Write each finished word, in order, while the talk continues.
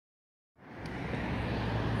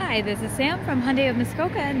Hi, this is Sam from Hyundai of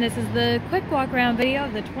Muskoka, and this is the quick walk around video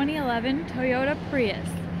of the 2011 Toyota Prius.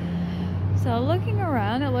 So looking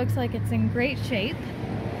around, it looks like it's in great shape.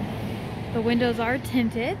 The windows are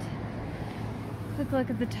tinted. Quick look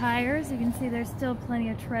at the tires. You can see there's still plenty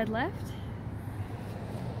of tread left.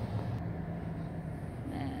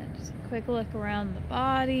 And just a quick look around the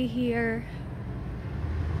body here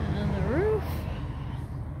and the roof.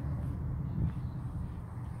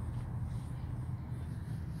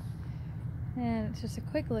 And it's just a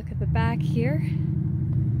quick look at the back here.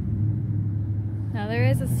 Now there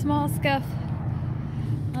is a small scuff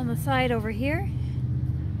on the side over here.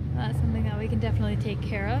 That's something that we can definitely take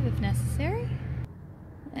care of if necessary.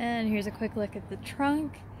 And here's a quick look at the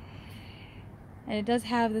trunk. And it does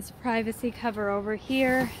have this privacy cover over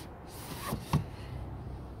here.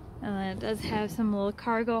 And then it does have some little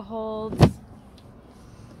cargo holds.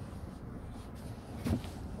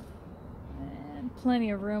 And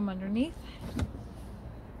plenty of room underneath.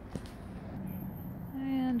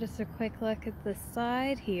 And just a quick look at the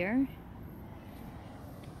side here.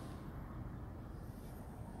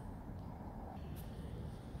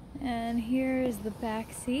 And here is the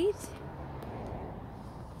back seat.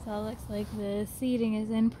 So it looks like the seating is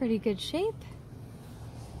in pretty good shape.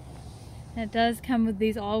 And it does come with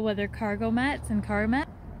these all-weather cargo mats and car mats.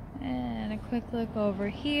 And a quick look over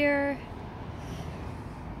here.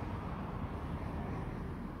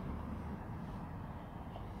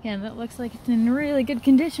 Again, that looks like it's in really good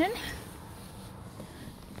condition.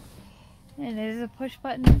 And it is a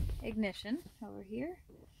push-button ignition over here.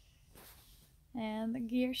 And the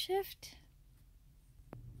gear shift.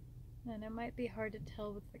 And it might be hard to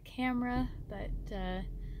tell with the camera, but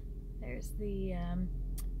there's the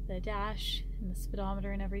dash and the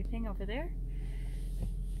speedometer and everything over there.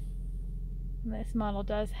 And this model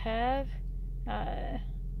does have,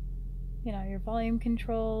 your volume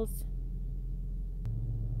controls.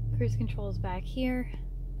 Cruise controls back here,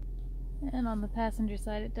 and on the passenger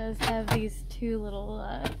side it does have these two little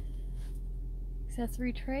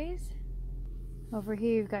accessory trays. Over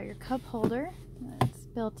here you've got your cup holder that's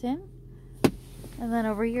built in, and then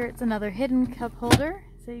over here it's another hidden cup holder,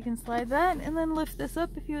 so you can slide that and then lift this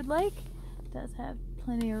up if you would like. It does have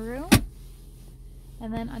plenty of room,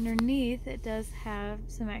 and then underneath it does have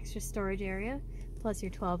some extra storage area plus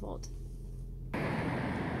your 12-volt.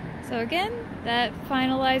 So again, that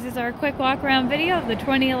finalizes our quick walk around video of the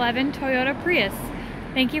 2011 Toyota Prius.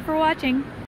 Thank you for watching.